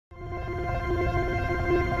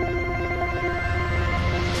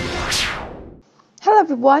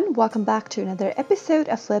everyone, welcome back to another episode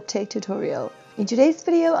of Flip Tech Tutorial. In today's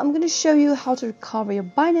video, I'm going to show you how to recover your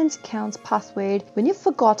Binance account's password when you've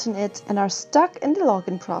forgotten it and are stuck in the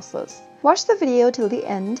login process. Watch the video till the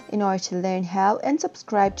end in order to learn how and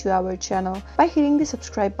subscribe to our channel by hitting the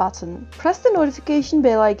subscribe button. Press the notification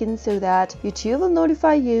bell icon so that YouTube will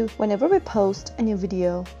notify you whenever we post a new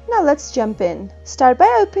video. Now let's jump in. Start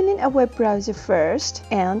by opening a web browser first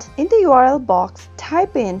and in the URL box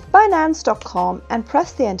type in binance.com and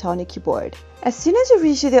press the enter on your keyboard. As soon as you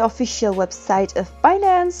reach the official website of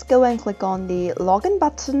Binance, go and click on the login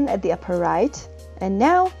button at the upper right. And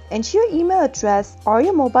now, enter your email address or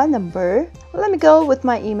your mobile number. Let me go with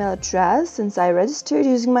my email address since I registered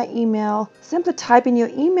using my email. Simply type in your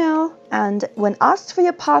email, and when asked for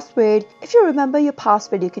your password, if you remember your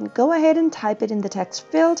password, you can go ahead and type it in the text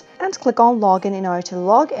field and click on login in order to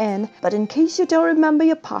log in. But in case you don't remember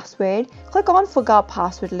your password, click on forgot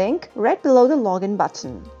password link right below the login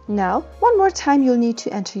button. Now, one more time, you'll need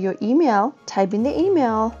to enter your email, type in the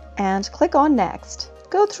email, and click on next.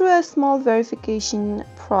 Go through a small verification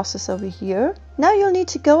process over here. Now you'll need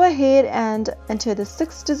to go ahead and enter the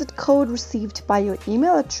 6-digit code received by your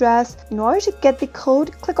email address. In order to get the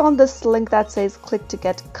code, click on this link that says click to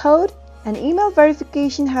get code. An email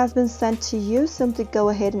verification has been sent to you. Simply go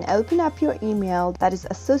ahead and open up your email that is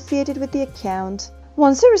associated with the account.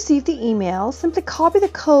 Once you receive the email, simply copy the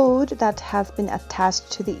code that has been attached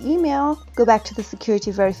to the email, go back to the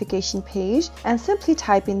security verification page and simply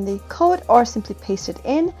type in the code or simply paste it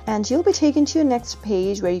in, and you'll be taken to your next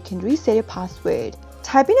page where you can reset your password.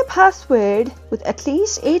 Type in a password with at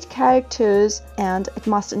least 8 characters and it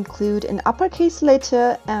must include an uppercase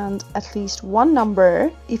letter and at least one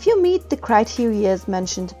number. If you meet the criteria as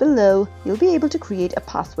mentioned below, you'll be able to create a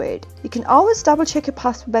password. You can always double check your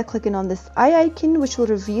password by clicking on this eye icon, which will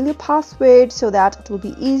reveal your password so that it will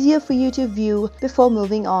be easier for you to view before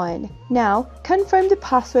moving on. Now, confirm the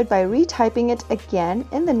password by retyping it again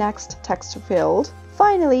in the next text field.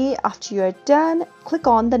 Finally, after you are done, click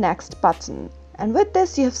on the next button. And with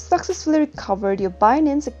this, you have successfully recovered your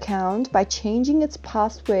Binance account by changing its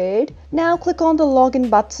password. Now click on the login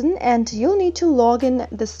button and you'll need to log in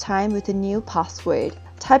this time with a new password.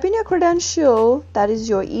 Type in your credential, that is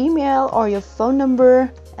your email or your phone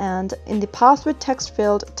number, and in the password text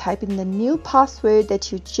field, type in the new password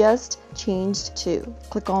that you just changed to.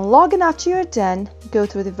 Click on login after you're done. Go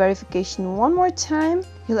through the verification one more time.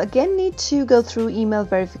 You'll again need to go through email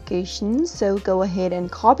verification, so go ahead and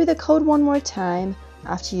copy the code one more time.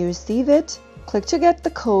 After you receive it, click to get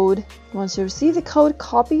the code. Once you receive the code,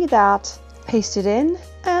 copy that, paste it in,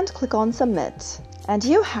 and click on submit. And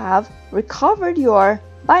you have recovered your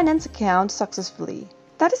Binance account successfully.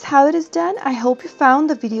 That is how it is done. I hope you found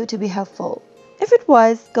the video to be helpful. If it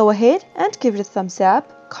was, go ahead and give it a thumbs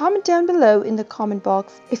up. Comment down below in the comment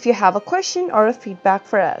box if you have a question or a feedback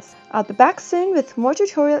for us. I'll be back soon with more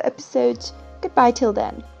tutorial episodes. Goodbye till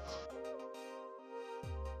then.